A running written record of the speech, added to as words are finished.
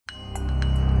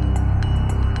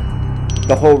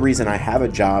The whole reason I have a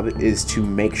job is to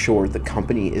make sure the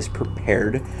company is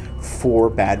prepared for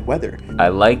bad weather. I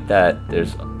like that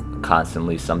there's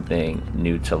constantly something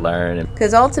new to learn.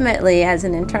 Because ultimately, as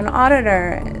an internal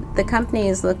auditor, the company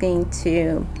is looking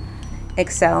to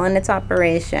excel in its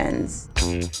operations.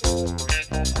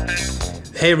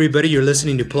 Hey everybody, you're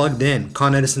listening to Plugged In,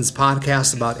 Con Edison's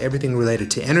podcast about everything related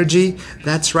to energy.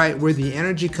 That's right, we're the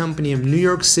energy company of New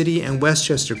York City and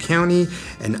Westchester County,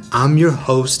 and I'm your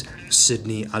host,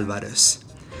 Sydney Alvarez.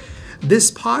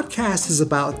 This podcast is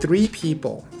about three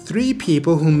people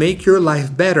who make your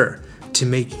life better to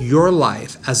make your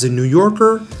life as a New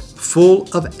Yorker full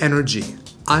of energy,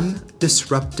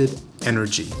 undisrupted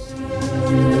energy.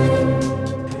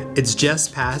 It's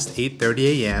just past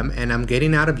 8:30 a.m. and I'm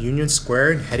getting out of Union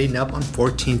Square and heading up on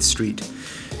 14th Street.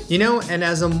 You know, and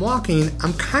as I'm walking,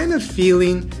 I'm kind of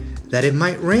feeling that it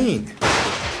might rain.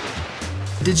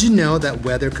 Did you know that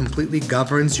weather completely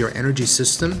governs your energy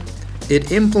system?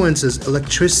 It influences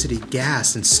electricity,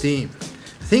 gas, and steam.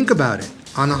 Think about it.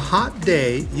 On a hot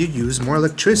day, you use more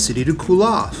electricity to cool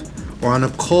off, or on a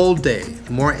cold day,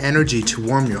 more energy to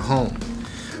warm your home.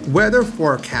 Weather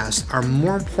forecasts are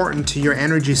more important to your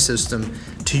energy system,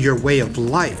 to your way of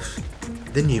life,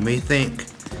 than you may think.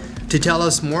 To tell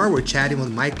us more, we're chatting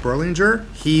with Mike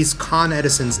Berlinger. He's Con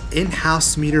Edison's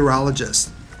in-house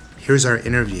meteorologist. Here's our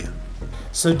interview.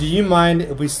 So do you mind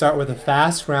if we start with a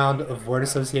fast round of word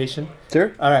association?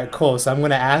 Sure. All right, cool. So I'm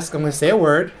going to say a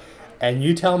word, and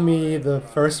you tell me the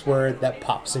first word that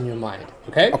pops in your mind,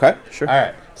 okay? Okay, sure. All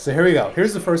right, so here we go.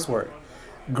 Here's the first word.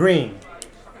 Green.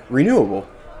 Renewable.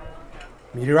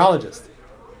 Meteorologist.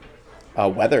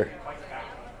 Weather.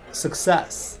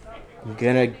 Success. I'm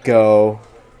gonna go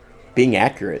being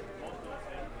accurate.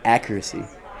 Accuracy.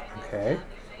 Okay.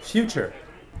 Future.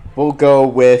 We'll go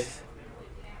with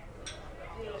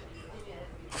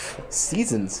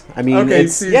seasons. I mean, Okay,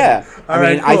 it's, seasons. yeah. All I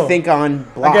right, mean, cool. I think on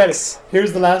blocks. I get it.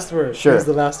 Here's the last word. Sure. Here's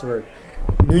the last word.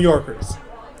 New Yorkers.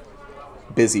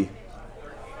 Busy.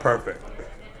 Perfect.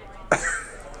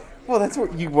 Well, that's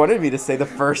what you wanted me to say, the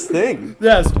first thing.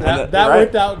 Yes, that right.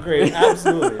 worked out great.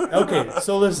 Absolutely. Okay,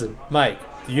 so listen, Mike,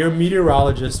 you're a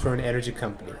meteorologist for an energy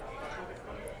company.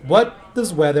 What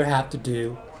does weather have to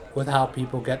do with how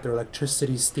people get their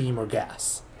electricity, steam, or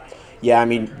gas? Yeah, I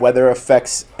mean, weather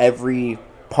affects every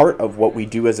part of what we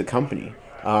do as a company,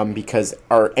 because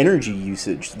our energy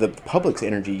usage, the public's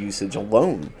energy usage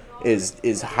alone,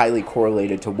 is highly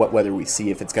correlated to what weather we see.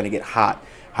 If it's going to get hot,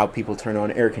 how people turn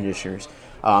on air conditioners.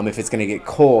 If it's going to get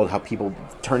cold, how people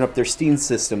turn up their steam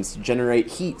systems to generate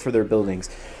heat for their buildings.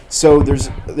 So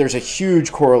there's a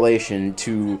huge correlation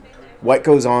to what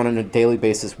goes on a daily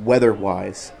basis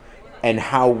weather-wise and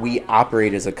how we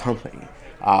operate as a company,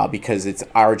 because it's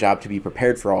our job to be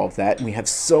prepared for all of that. And we have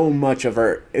so much of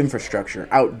our infrastructure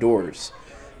outdoors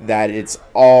that it's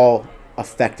all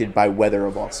affected by weather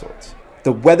of all sorts.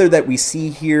 The weather that we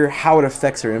see here, how it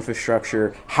affects our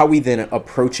infrastructure, how we then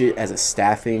approach it as a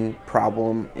staffing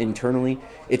problem internally,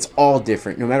 it's all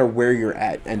different no matter where you're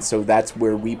at. And so that's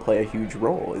where we play a huge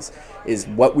role, is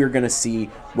what we're going to see,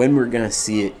 when we're going to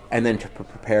see it, and then to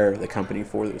prepare the company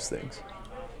for those things.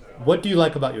 What do you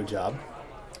like about your job?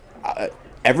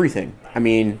 Everything. I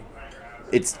mean,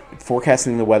 it's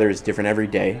forecasting the weather is different every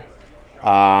day.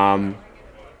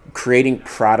 Creating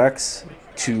products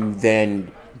to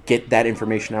then get that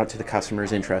information out to the customer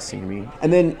is interesting to me.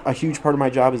 And then a huge part of my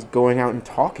job is going out and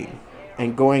talking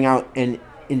and going out and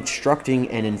instructing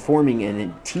and informing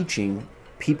and teaching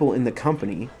people in the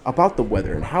company about the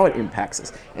weather and how it impacts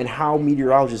us and how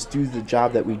meteorologists do the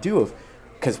job that we do,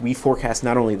 because we forecast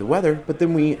not only the weather, but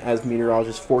then we as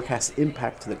meteorologists forecast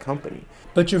impact to the company.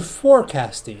 But you're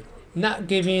forecasting, not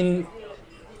giving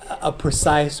a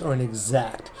precise or an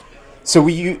exact. So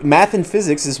math and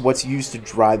physics is what's used to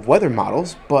drive weather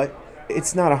models, but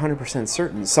it's not 100%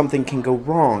 certain. Something can go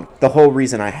wrong. The whole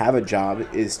reason I have a job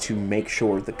is to make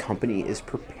sure the company is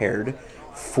prepared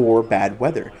for bad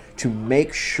weather, to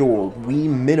make sure we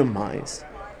minimize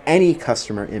any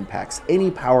customer impacts, any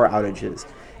power outages,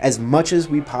 as much as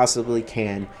we possibly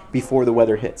can before the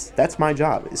weather hits. That's my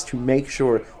job, is to make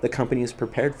sure the company is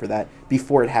prepared for that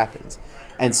before it happens.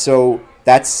 And so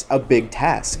that's a big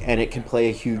task, and it can play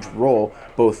a huge role,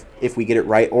 both if we get it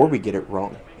right or we get it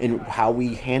wrong, in how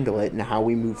we handle it and how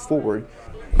we move forward.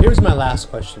 Here's my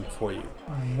last question for you.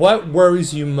 What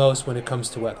worries you most when it comes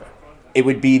to weather? It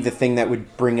would be the thing that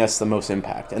would bring us the most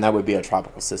impact, and that would be a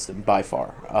tropical system by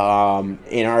far.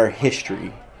 In our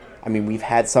history, I mean, we've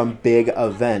had some big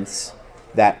events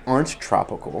that aren't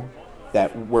tropical,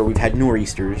 where we've had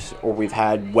nor'easters or we've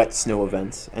had wet snow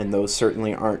events, and those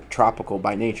certainly aren't tropical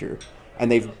by nature,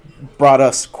 and they've brought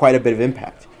us quite a bit of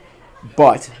impact.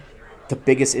 But the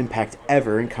biggest impact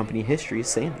ever in company history is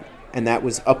Sandy. And that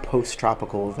was a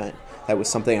post-tropical event. That was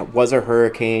something that was a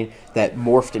hurricane that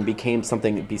morphed and became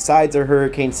something besides a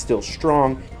hurricane, still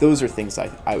strong. Those are things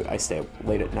I stay up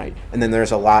late at night. And then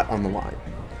there's a lot on the line.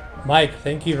 Mike,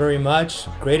 thank you very much.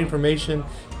 Great information.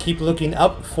 Keep looking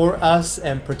up for us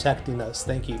and protecting us.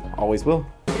 Thank you. Always will.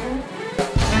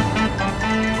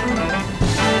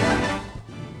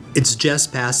 It's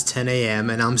just past 10 a.m.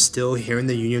 and I'm still here in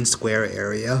the Union Square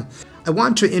area. I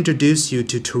want to introduce you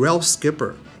to Terrell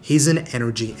Skipper. He's an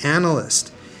energy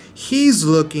analyst. He's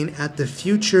looking at the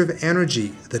future of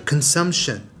energy, the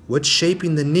consumption, what's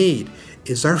shaping the need.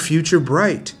 Is our future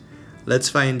bright? Let's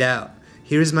find out.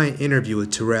 Here's my interview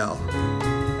with Terrell.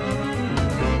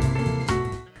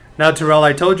 Now, Terrell,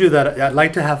 I told you that I'd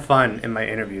like to have fun in my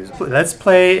interviews. Let's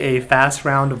play a fast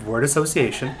round of word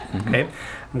association. Okay?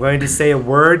 I'm going to say a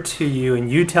word to you, and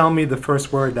you tell me the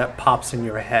first word that pops in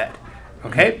your head.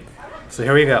 Okay? So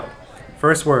here we go.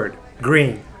 First word,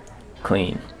 green.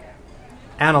 Clean.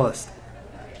 Analyst.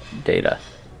 Data.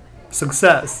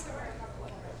 Success.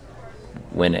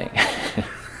 Winning.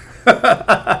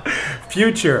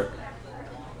 Future.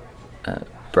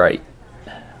 Bright.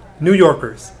 New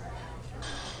Yorkers.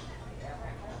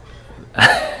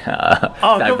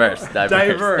 Diverse.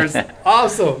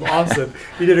 Awesome.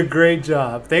 You did a great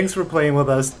job. Thanks for playing with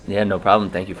us. Yeah, no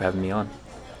problem. Thank you for having me on.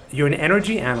 You're an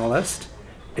energy analyst.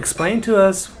 Explain to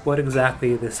us what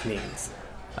exactly this means.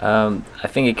 I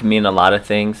think it can mean a lot of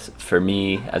things. For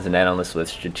me, as an analyst with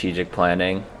strategic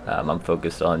planning, I'm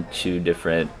focused on two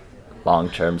different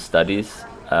long-term studies.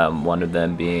 One of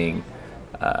them being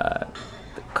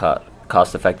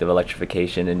cost-effective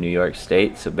electrification in New York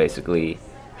State. So basically,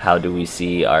 how do we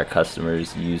see our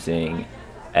customers using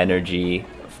energy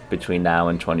between now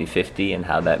and 2050, and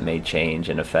how that may change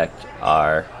and affect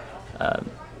our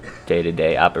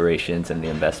day-to-day operations and the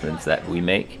investments that we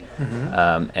make.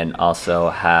 And also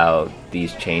how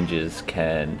these changes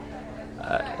can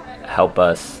help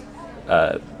us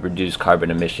reduce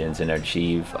carbon emissions and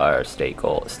achieve our state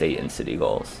and city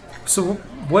goals. So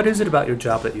what is it about your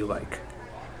job that you like?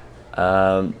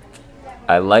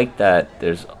 I like that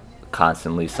there's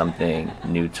constantly something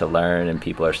new to learn, and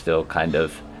people are still kind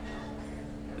of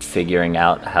figuring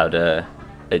out how to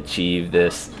achieve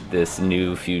this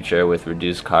new future with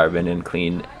reduced carbon and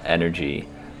clean energy.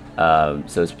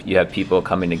 So you have people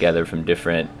coming together from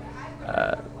different,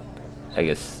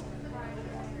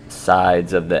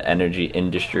 sides of the energy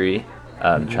industry,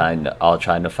 trying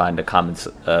to find a common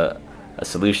a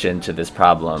solution to this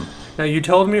problem. Now, you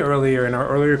told me earlier in our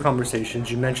earlier conversations,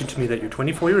 you mentioned to me that you're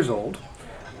 24 years old.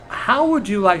 How would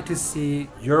you like to see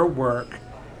your work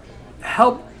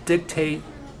help dictate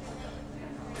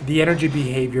the energy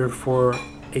behavior for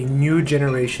a new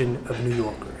generation of New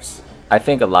Yorkers? I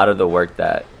think a lot of the work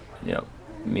that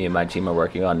me and my team are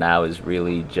working on now is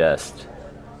really just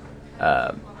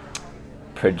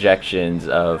projections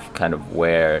of kind of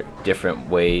where different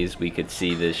ways we could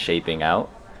see this shaping out.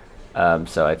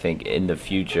 So I think in the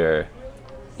future,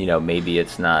 maybe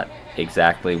it's not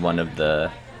exactly one of the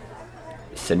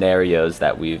scenarios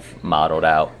that we've modeled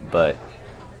out, but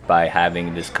by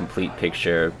having this complete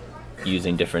picture,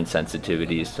 using different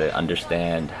sensitivities to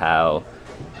understand how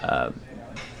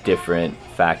different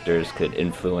factors could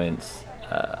influence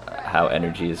how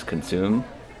energy is consumed,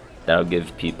 that'll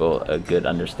give people a good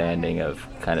understanding of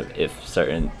kind of if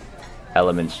certain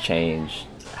elements change,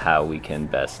 how we can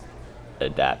best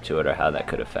adapt to it or how that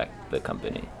could affect the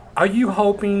company. Are you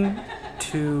hoping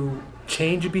to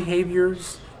change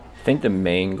behaviors? I think the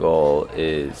main goal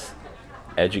is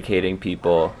educating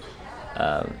people,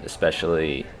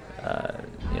 especially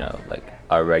like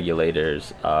our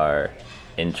regulators, our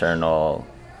internal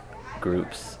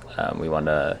groups. We want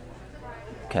to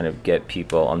kind of get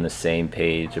people on the same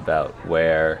page about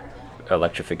where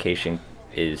electrification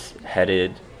is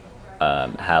headed,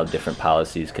 how different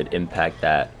policies could impact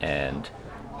that, and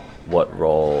what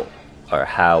role or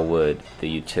how would the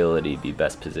utility be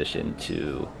best positioned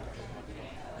to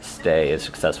stay a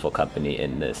successful company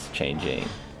in this changing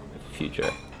future.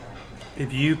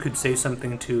 If you could say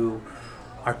something to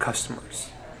our customers,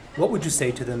 what would you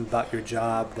say to them about your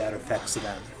job that affects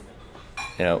them?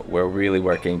 We're really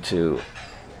working to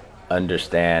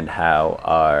understand how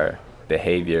our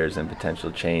behaviors and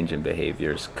potential change in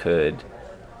behaviors could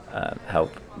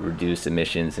help reduce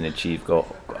emissions and achieve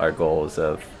our goals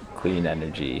of clean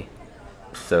energy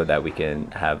so that we can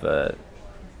have a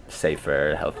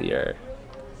safer, healthier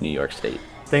New York State.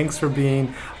 Thanks for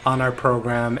being on our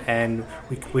program, and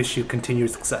we wish you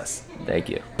continued success. Thank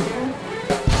you.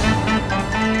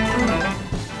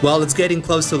 Well, it's getting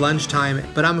close to lunchtime,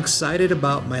 but I'm excited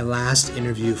about my last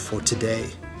interview for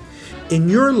today. In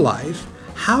your life,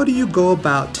 how do you go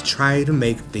about to try to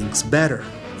make things better?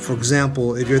 For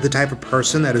example, if you're the type of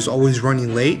person that is always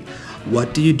running late,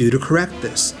 what do you do to correct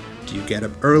this? Do you get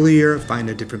up earlier, find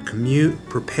a different commute,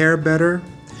 prepare better?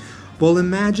 Well,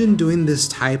 imagine doing this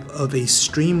type of a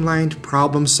streamlined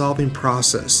problem-solving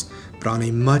process, but on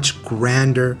a much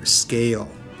grander scale.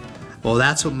 Well,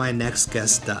 that's what my next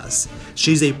guest does.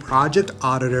 She's a project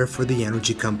auditor for the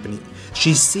energy company.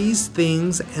 She sees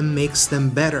things and makes them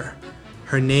better.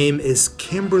 Her name is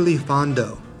Kimberly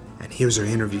Fondo, and here's her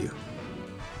interview.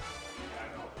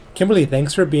 Kimberly,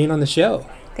 thanks for being on the show.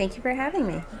 Thank you for having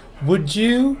me. Would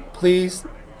you please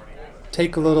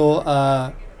take a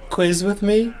little quiz with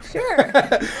me? Sure.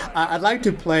 I'd like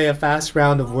to play a fast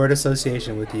round of word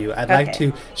association with you. I'd like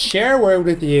to share a word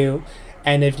with you,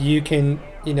 and if you can,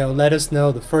 let us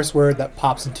know the first word that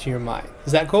pops into your mind.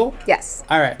 Is that cool? Yes.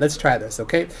 All right, let's try this,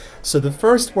 okay? So the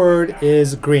first word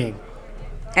is green.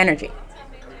 Energy.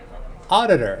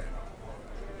 Auditor.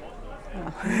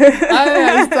 Oh.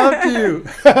 I stumped you.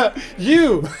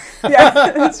 You. Yeah,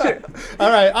 that's true. All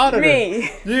right, auditor.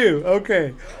 Me. You,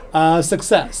 okay.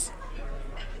 Success.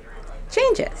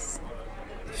 Changes.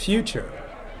 Future.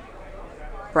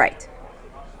 Bright.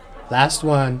 Last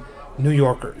one, New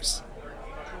Yorkers.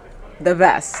 The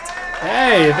best.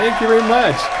 Hey, thank you very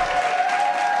much.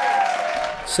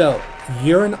 So,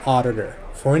 you're an auditor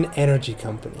for an energy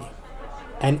company,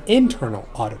 an internal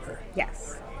auditor.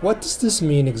 Yes. What does this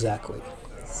mean exactly?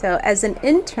 So, as an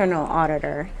internal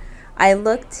auditor, I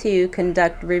look to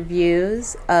conduct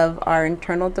reviews of our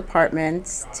internal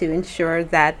departments to ensure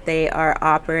that they are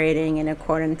operating in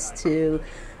accordance to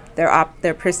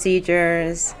their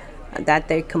procedures, that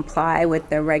they comply with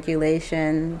their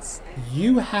regulations.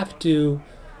 You have to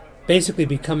basically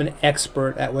become an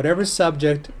expert at whatever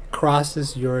subject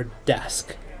crosses your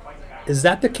desk. Is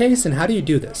that the case, and how do you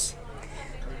do this?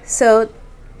 So,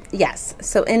 yes.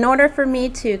 So in order for me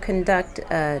to conduct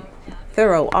a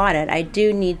thorough audit, I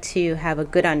do need to have a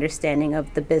good understanding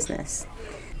of the business.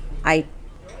 I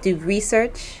do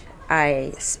research,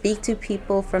 I speak to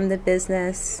people from the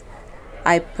business,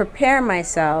 I prepare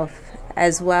myself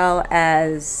as well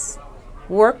as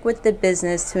work with the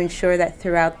business to ensure that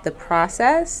throughout the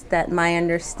process that my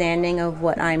understanding of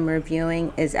what I'm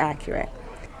reviewing is accurate.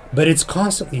 But it's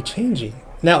constantly changing.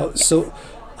 Now, yes. So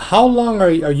how long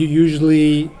are you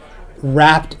usually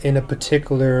wrapped in a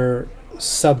particular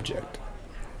subject?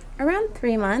 Around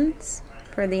 3 months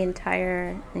for the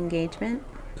entire engagement.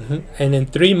 Mm-hmm. And in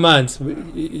 3 months,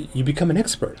 you become an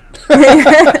expert.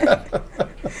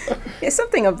 Yeah,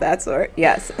 something of that sort,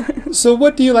 yes. So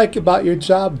what do you like about your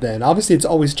job then? Obviously, it's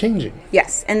always changing.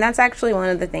 Yes, and that's actually one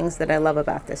of the things that I love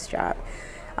about this job.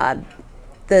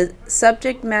 The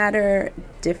subject matter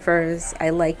differs.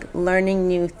 I like learning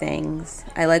new things.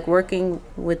 I like working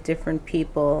with different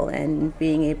people and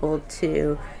being able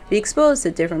to be exposed to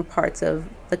different parts of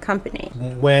the company.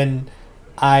 When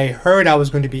I heard I was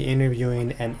going to be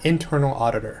interviewing an internal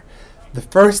auditor, the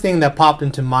first thing that popped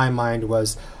into my mind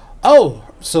was, oh,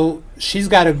 so she's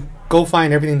got to go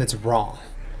find everything that's wrong.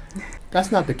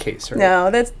 That's not the case, right?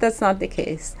 No, that's not the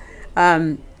case.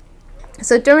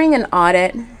 So during an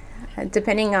audit,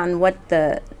 depending on what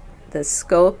the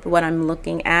scope, what I'm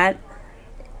looking at,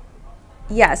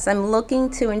 yes, I'm looking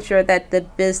to ensure that the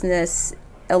business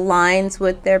aligns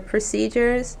with their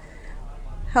procedures.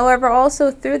 However,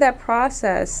 also through that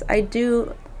process, I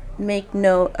do make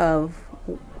note of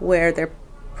where they're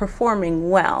performing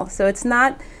well. So it's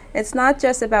not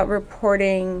just about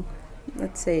reporting,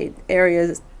 let's say,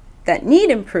 areas that need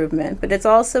improvement, but it's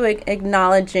also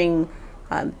acknowledging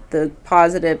the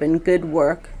positive and good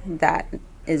work that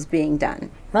is being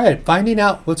done. Right, finding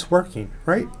out what's working,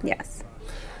 right? Yes.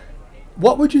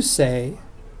 What would you say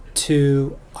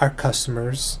to our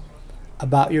customers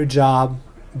about your job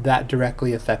that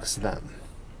directly affects them?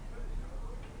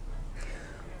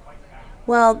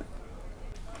 Well,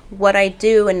 what I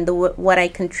do and what I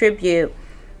contribute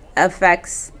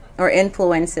affects or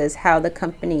influences how the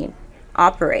company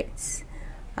operates,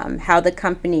 how the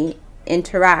company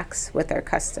interacts with our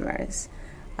customers,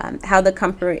 how the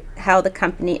company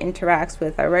interacts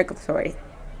with our regulatory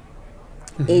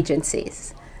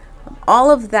agencies. All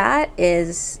of that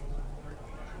is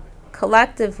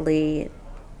collectively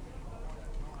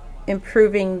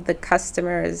improving the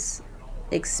customer's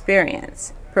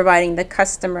experience, providing the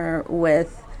customer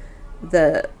with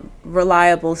the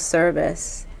reliable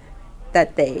service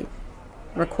that they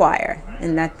require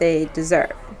and that they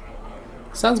deserve.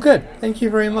 Sounds good. Thank you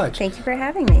very much. Thank you for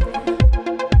having me.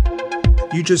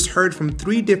 You just heard from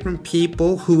 3 different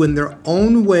people who in their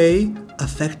own way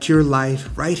affect your life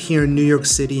right here in New York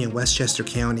City and Westchester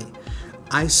County.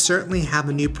 I certainly have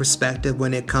a new perspective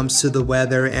when it comes to the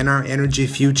weather and our energy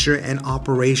future and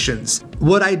operations.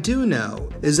 What I do know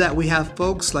is that we have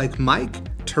folks like Mike,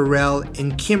 Terrell,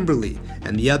 and Kimberly,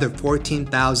 and the other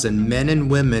 14,000 men and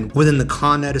women within the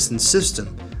Con Edison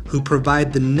system who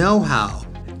provide the know-how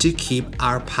to keep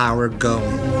our power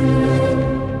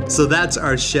going. So that's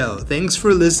our show. Thanks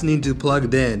for listening to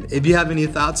Plugged In. If you have any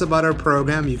thoughts about our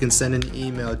program, you can send an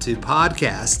email to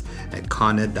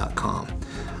podcast@coned.com.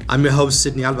 I'm your host,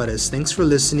 Sidney Alvarez. Thanks for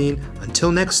listening.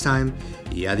 Until next time,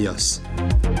 y adios.